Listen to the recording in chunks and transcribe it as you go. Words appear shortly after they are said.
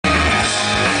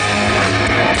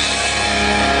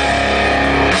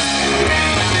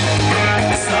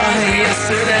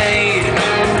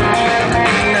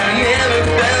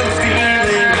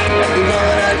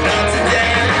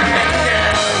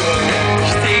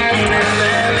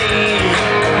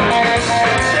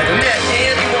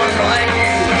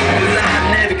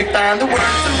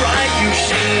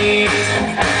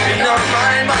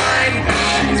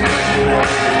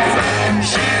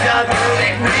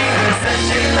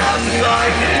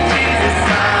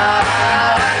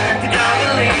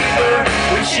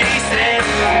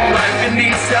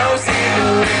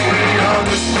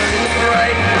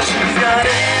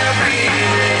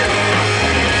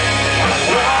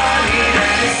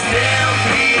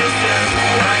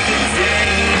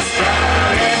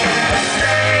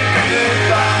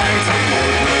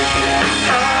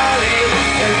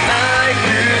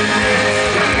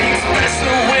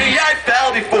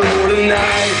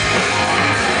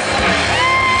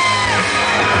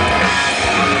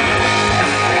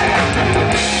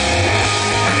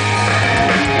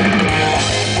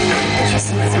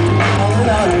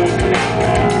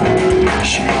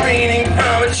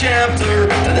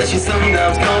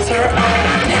sometimes calls her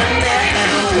own. And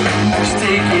now she's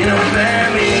taking over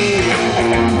me.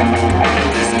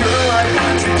 This girl I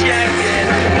once rejected,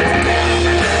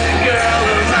 the girl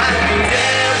of my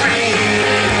every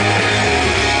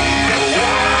the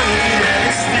one that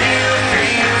is still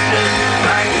feels just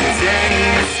like the day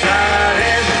it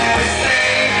started. I say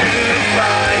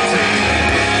goodbye to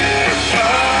you,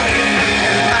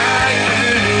 and I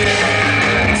couldn't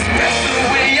express the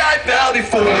way I felt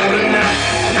before, but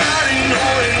not an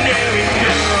ordinary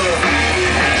girl.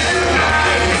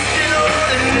 Just an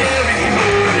ordinary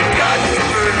boy that got to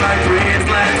burn my bridge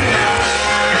last night.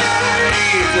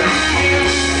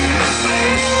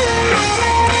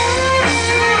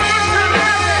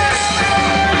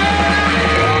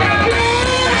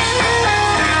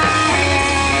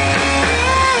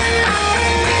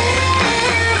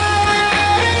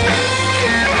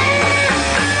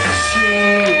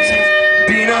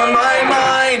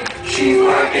 She's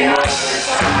working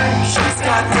overtime. She's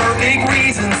got perfect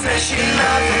reasons, says she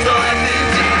loves the life that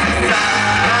she's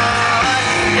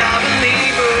inside. I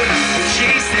believe her when she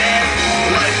says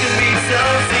life can be so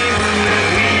simple.